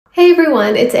Hey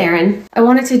everyone, it's Eryn. I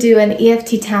wanted to do an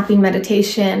EFT tapping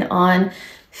meditation on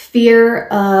fear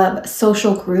of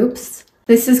social groups.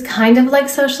 This is kind of like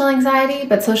social anxiety,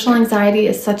 but social anxiety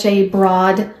is such a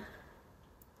broad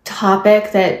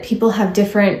topic that people have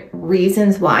different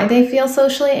reasons why they feel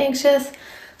socially anxious.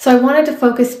 So I wanted to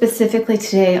focus specifically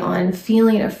today on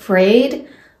feeling afraid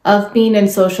of being in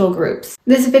social groups.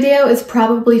 This video is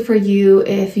probably for you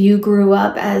if you grew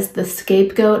up as the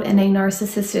scapegoat in a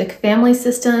narcissistic family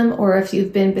system, or if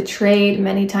you've been betrayed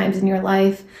many times in your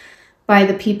life by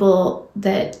the people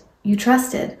that you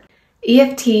trusted.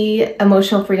 EFT,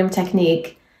 emotional freedom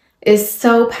technique, is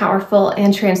so powerful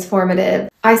and transformative.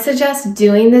 I suggest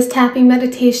doing this tapping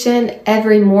meditation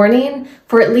every morning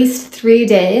for at least 3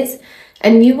 days,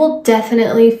 and you will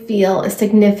definitely feel a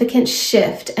significant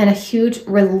shift and a huge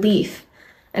relief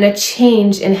and a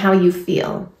change in how you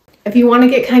feel. If you want to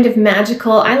get kind of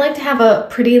magical, I like to have a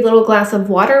pretty little glass of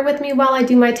water with me while I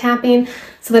do my tapping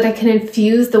so that I can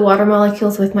infuse the water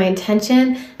molecules with my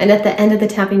intention, and at the end of the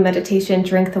tapping meditation,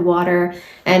 drink the water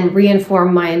and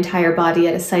reinform my entire body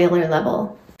at a cellular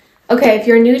level. Okay, if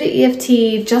you're new to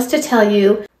EFT, just to tell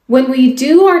you, when we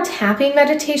do our tapping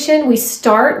meditation, we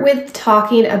start with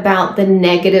talking about the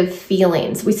negative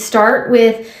feelings. We start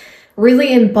with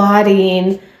really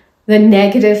embodying the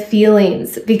negative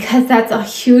feelings because that's a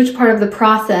huge part of the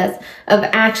process of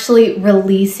actually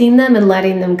releasing them and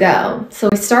letting them go. So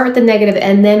we start with the negative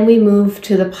and then we move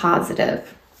to the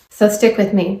positive. So stick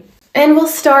with me. And we'll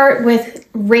start with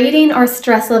rating our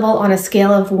stress level on a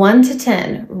scale of 1 to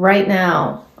 10 right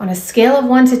now. On a scale of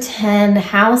 1 to 10,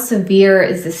 how severe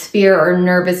is this fear or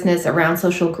nervousness around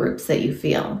social groups that you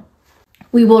feel?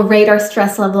 We will rate our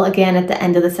stress level again at the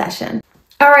end of the session.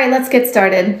 All right, let's get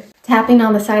started. Tapping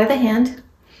on the side of the hand.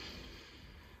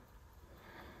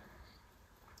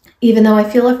 Even though I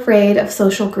feel afraid of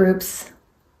social groups,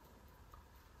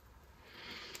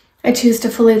 I choose to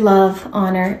fully love,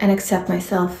 honor, and accept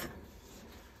myself.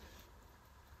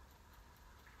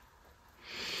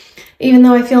 Even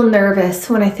though I feel nervous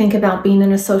when I think about being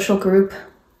in a social group,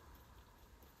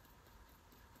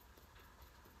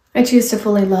 I choose to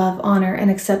fully love, honor,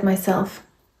 and accept myself.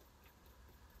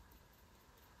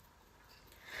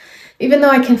 Even though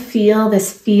I can feel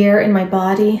this fear in my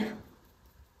body,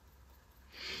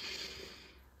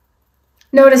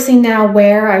 noticing now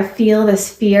where I feel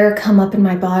this fear come up in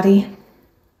my body,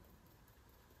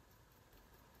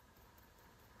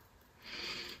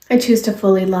 I choose to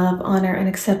fully love, honor, and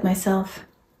accept myself.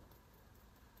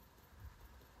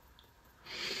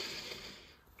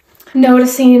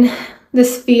 Noticing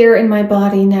this fear in my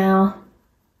body now.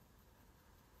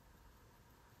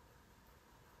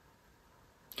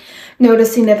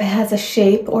 Noticing if it has a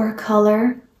shape or a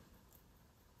color,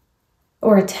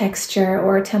 or a texture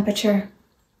or a temperature.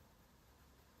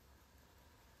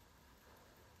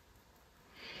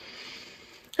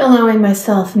 Allowing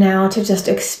myself now to just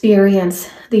experience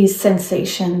these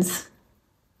sensations.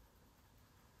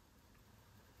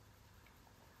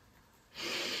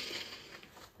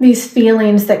 These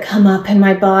feelings that come up in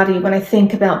my body when I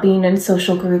think about being in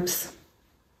social groups.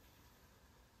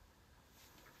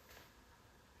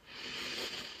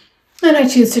 And I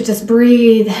choose to just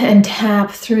breathe and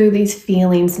tap through these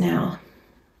feelings now.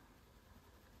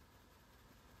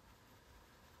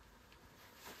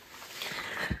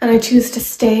 And I choose to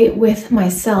stay with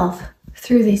myself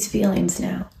through these feelings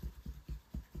now.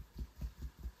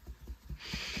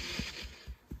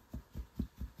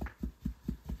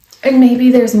 And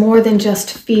maybe there's more than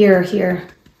just fear here.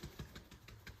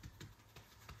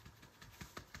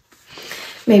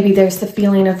 Maybe there's the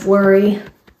feeling of worry.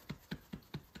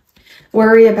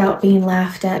 Worry about being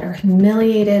laughed at or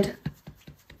humiliated.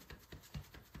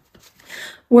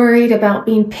 Worried about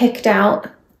being picked out.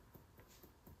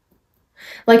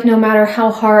 Like no matter how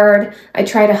hard I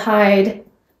try to hide,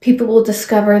 people will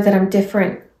discover that I'm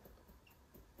different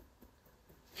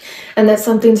and that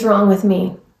something's wrong with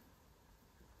me.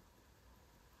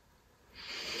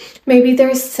 Maybe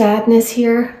there's sadness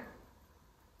here,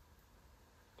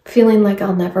 feeling like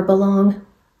I'll never belong.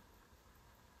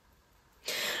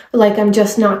 Like I'm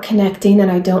just not connecting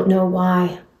and I don't know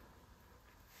why.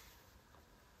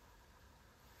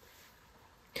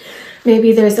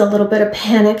 Maybe there's a little bit of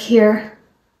panic here.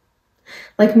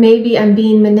 Like maybe I'm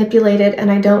being manipulated and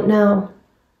I don't know.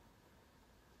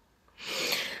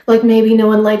 Like maybe no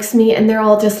one likes me and they're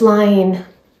all just lying.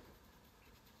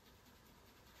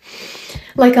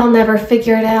 Like I'll never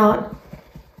figure it out.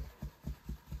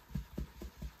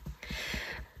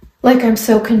 Like I'm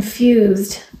so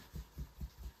confused.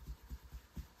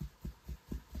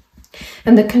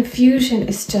 And the confusion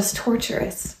is just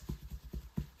torturous.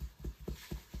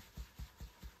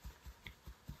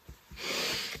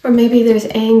 Or maybe there's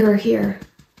anger here,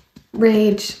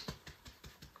 rage.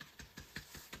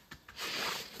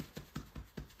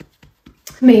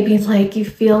 Maybe like you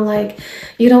feel like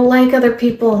you don't like other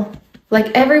people, like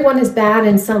everyone is bad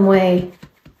in some way.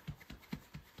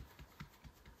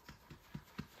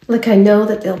 Like I know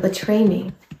that they'll betray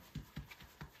me.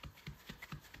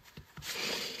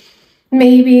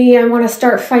 Maybe I want to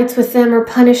start fights with them or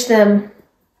punish them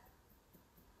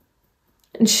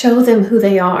and show them who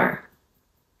they are.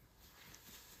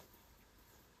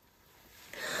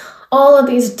 All of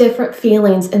these different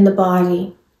feelings in the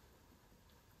body.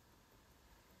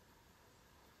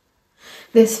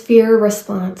 This fear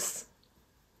response.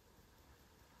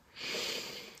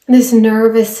 This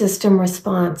nervous system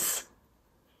response.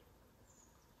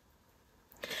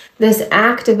 This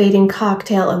activating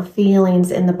cocktail of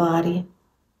feelings in the body.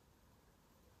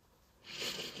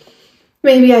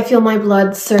 Maybe I feel my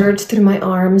blood surge through my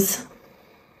arms.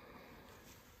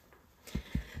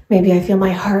 Maybe I feel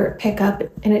my heart pick up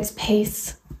in its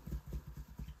pace.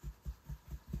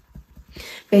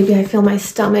 Maybe I feel my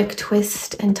stomach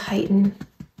twist and tighten.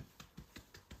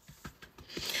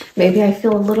 Maybe I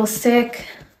feel a little sick.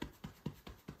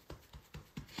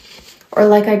 Or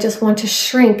like I just want to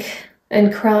shrink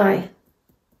and cry.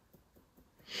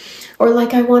 Or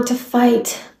like I want to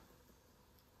fight.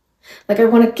 Like I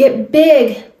want to get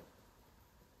big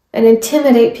and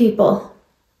intimidate people.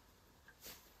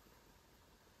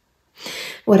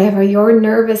 Whatever your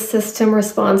nervous system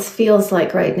response feels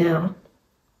like right now,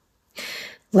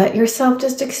 let yourself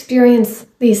just experience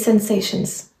these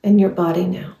sensations in your body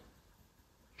now.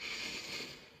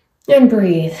 And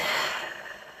breathe.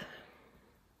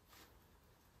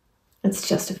 It's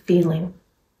just a feeling.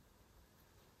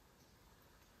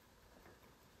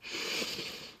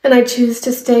 And I choose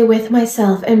to stay with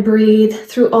myself and breathe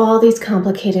through all these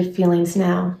complicated feelings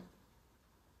now.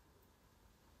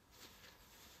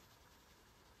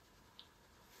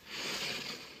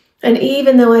 And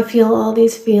even though I feel all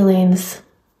these feelings,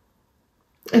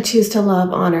 I choose to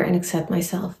love, honor, and accept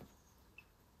myself.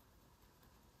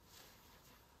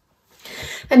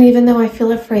 And even though I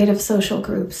feel afraid of social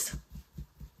groups,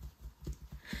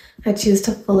 I choose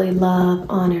to fully love,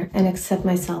 honor, and accept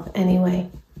myself anyway.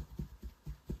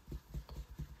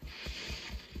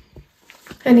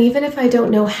 And even if I don't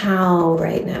know how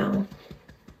right now,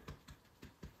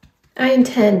 I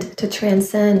intend to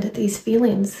transcend these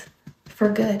feelings for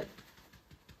good.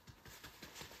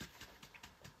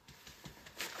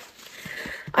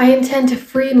 I intend to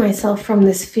free myself from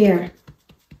this fear.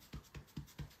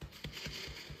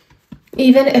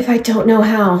 Even if I don't know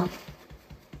how.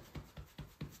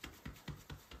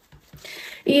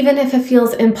 Even if it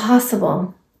feels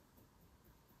impossible.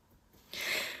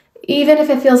 Even if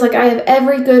it feels like I have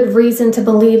every good reason to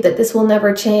believe that this will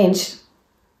never change,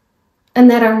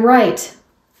 and that I'm right,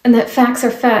 and that facts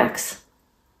are facts.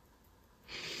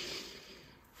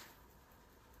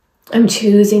 I'm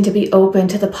choosing to be open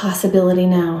to the possibility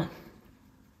now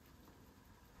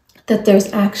that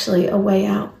there's actually a way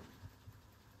out.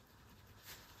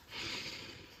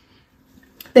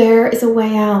 There is a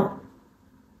way out.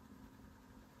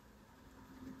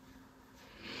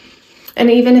 And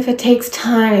even if it takes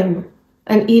time,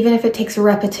 and even if it takes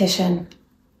repetition,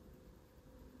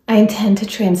 I intend to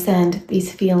transcend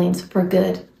these feelings for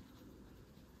good.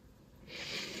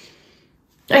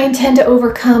 I intend to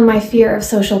overcome my fear of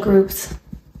social groups.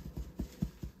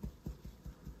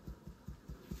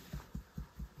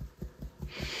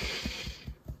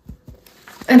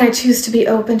 And I choose to be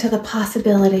open to the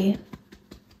possibility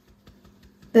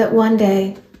that one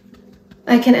day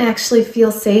I can actually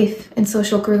feel safe in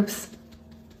social groups.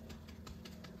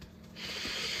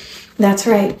 That's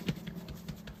right.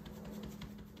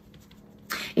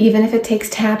 Even if it takes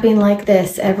tapping like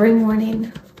this every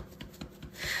morning,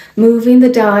 moving the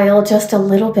dial just a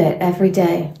little bit every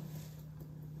day,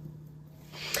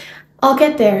 I'll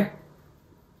get there.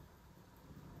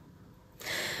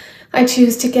 I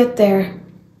choose to get there.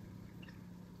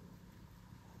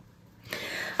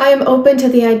 I am open to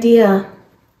the idea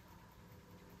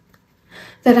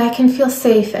that I can feel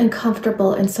safe and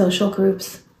comfortable in social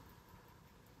groups.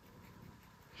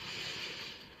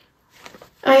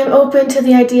 I am open to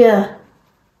the idea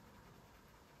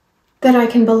that I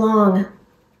can belong.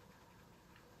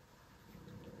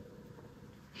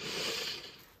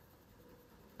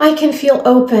 I can feel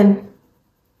open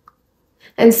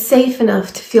and safe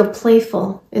enough to feel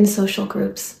playful in social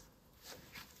groups.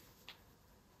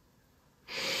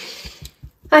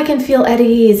 I can feel at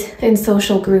ease in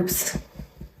social groups.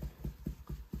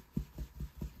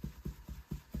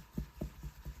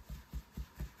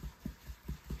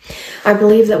 I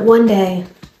believe that one day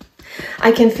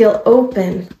I can feel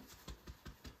open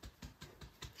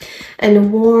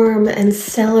and warm and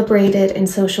celebrated in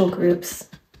social groups.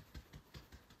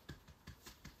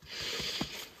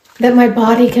 That my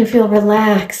body can feel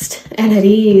relaxed and at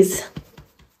ease.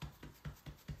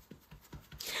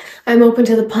 I'm open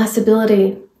to the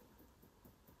possibility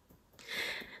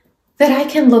that I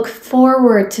can look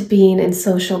forward to being in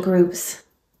social groups.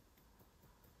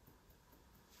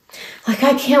 Like,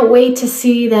 I can't wait to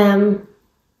see them.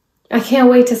 I can't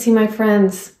wait to see my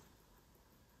friends.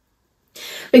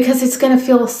 Because it's going to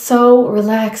feel so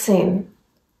relaxing.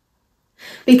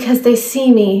 Because they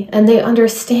see me and they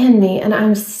understand me and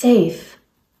I'm safe.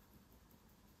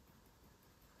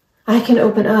 I can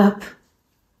open up.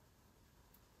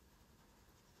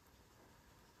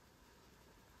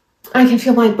 I can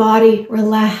feel my body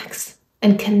relax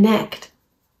and connect.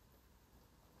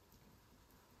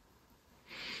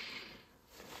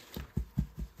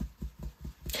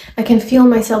 I can feel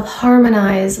myself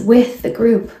harmonize with the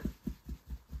group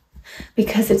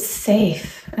because it's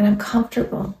safe and I'm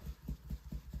comfortable.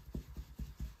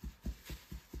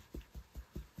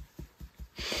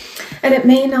 And it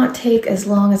may not take as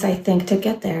long as I think to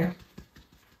get there.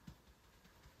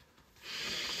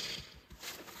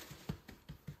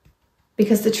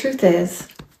 Because the truth is,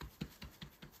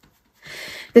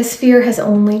 this fear has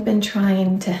only been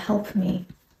trying to help me.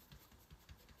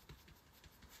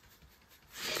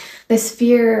 This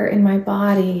fear in my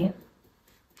body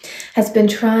has been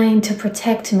trying to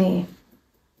protect me.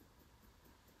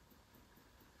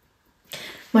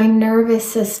 My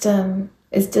nervous system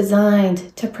is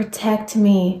designed to protect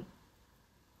me.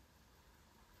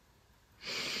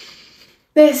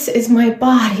 This is my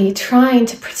body trying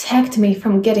to protect me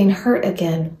from getting hurt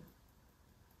again.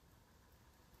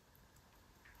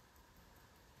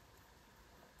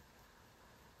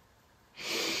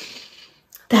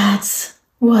 That's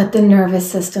what the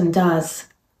nervous system does.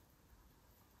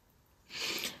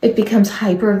 It becomes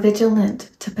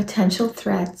hypervigilant to potential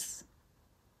threats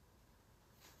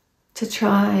to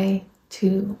try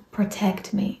to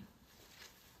protect me.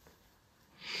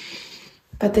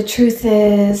 But the truth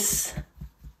is,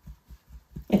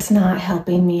 it's not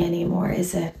helping me anymore,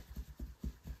 is it?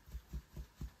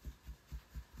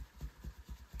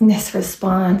 This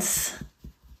response,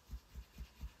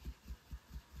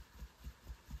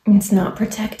 it's not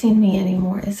protecting me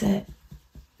anymore, is it?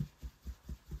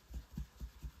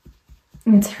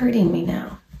 It's hurting me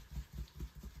now.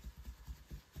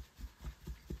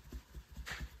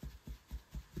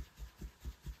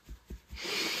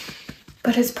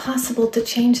 But it's possible to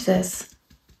change this.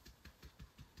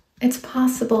 It's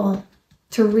possible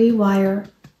to rewire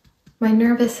my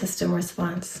nervous system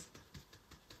response.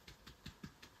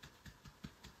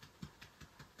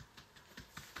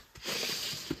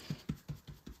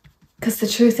 Because the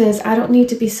truth is, I don't need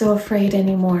to be so afraid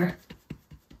anymore.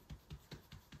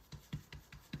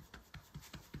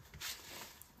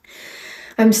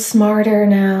 I'm smarter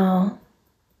now,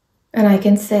 and I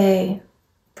can say,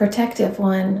 protective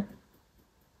one,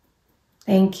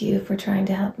 thank you for trying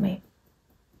to help me.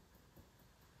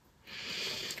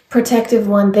 Protective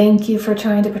one, thank you for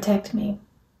trying to protect me.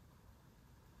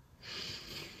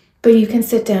 But you can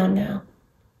sit down now.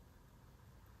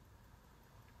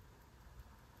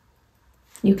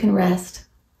 You can rest.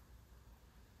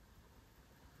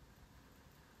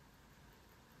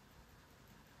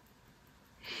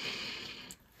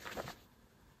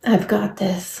 I've got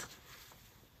this.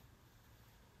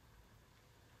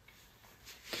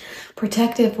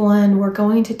 Protective one, we're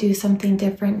going to do something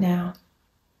different now.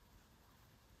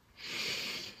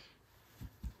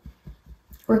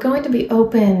 We're going to be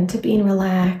open to being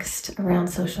relaxed around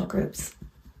social groups.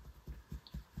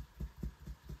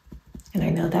 And I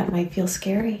know that might feel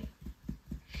scary.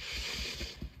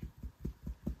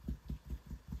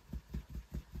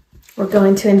 We're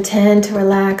going to intend to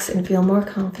relax and feel more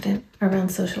confident around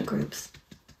social groups.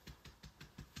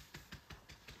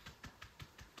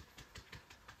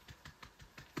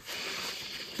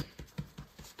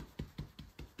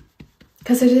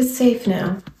 Because it is safe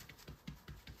now.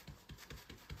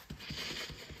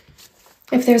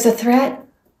 If there's a threat,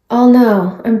 I'll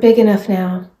know I'm big enough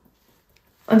now.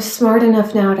 I'm smart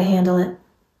enough now to handle it.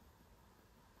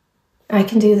 I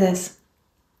can do this.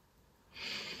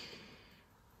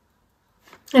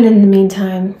 And in the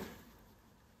meantime,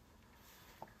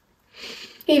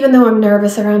 even though I'm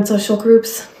nervous around social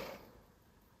groups,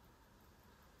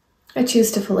 I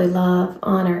choose to fully love,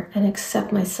 honor, and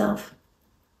accept myself.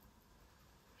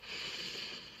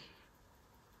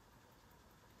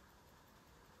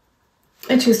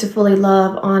 I choose to fully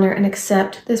love, honor, and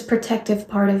accept this protective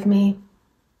part of me.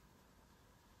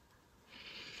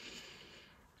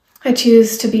 I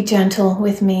choose to be gentle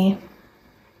with me.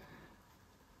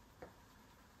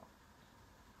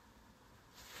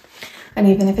 And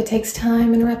even if it takes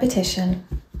time and repetition,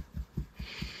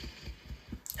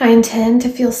 I intend to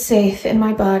feel safe in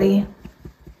my body.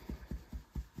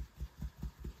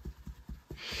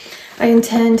 I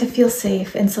intend to feel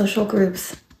safe in social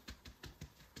groups.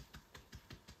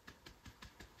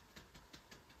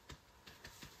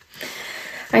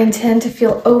 I intend to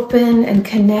feel open and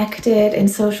connected in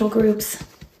social groups.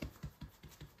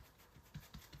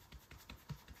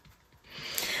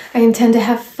 I intend to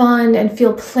have fun and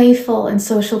feel playful in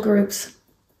social groups.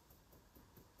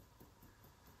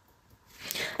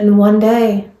 And one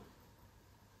day,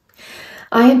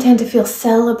 I intend to feel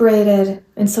celebrated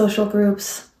in social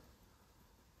groups.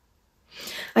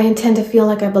 I intend to feel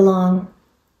like I belong.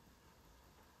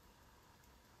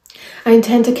 I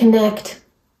intend to connect.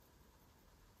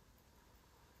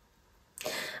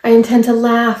 I intend to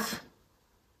laugh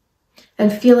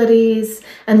and feel at ease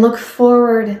and look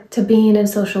forward to being in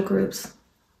social groups.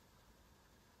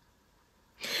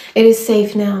 It is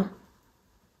safe now.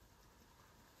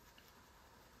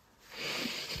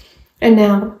 And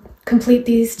now, complete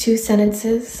these 2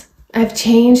 sentences. I've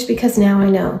changed because now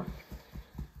I know.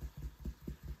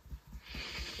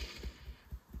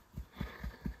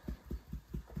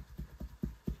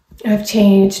 I've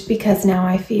changed because now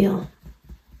I feel.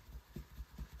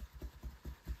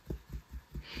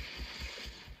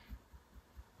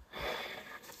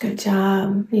 Good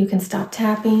job. You can stop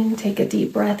tapping, take a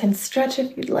deep breath and stretch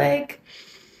if you'd like.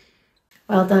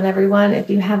 Well done, everyone.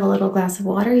 If you have a little glass of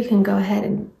water, you can go ahead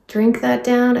and drink that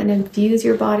down and infuse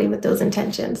your body with those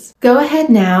intentions. Go ahead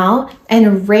now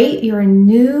and rate your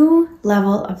new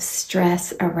level of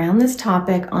stress around this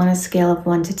topic on a scale of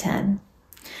 1 to 10.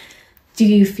 Do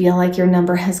you feel like your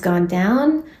number has gone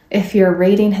down? If your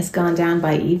rating has gone down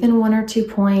by even 1 or 2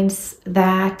 points,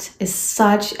 that is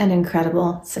such an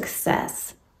incredible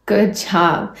success. Good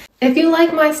job. If you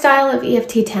like my style of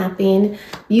EFT tapping,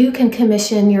 you can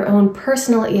commission your own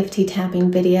personal EFT tapping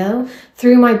video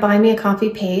through my Buy Me a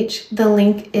Coffee page. The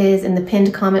link is in the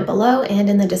pinned comment below and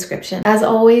in the description. As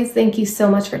always, thank you so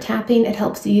much for tapping. It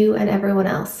helps you and everyone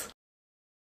else.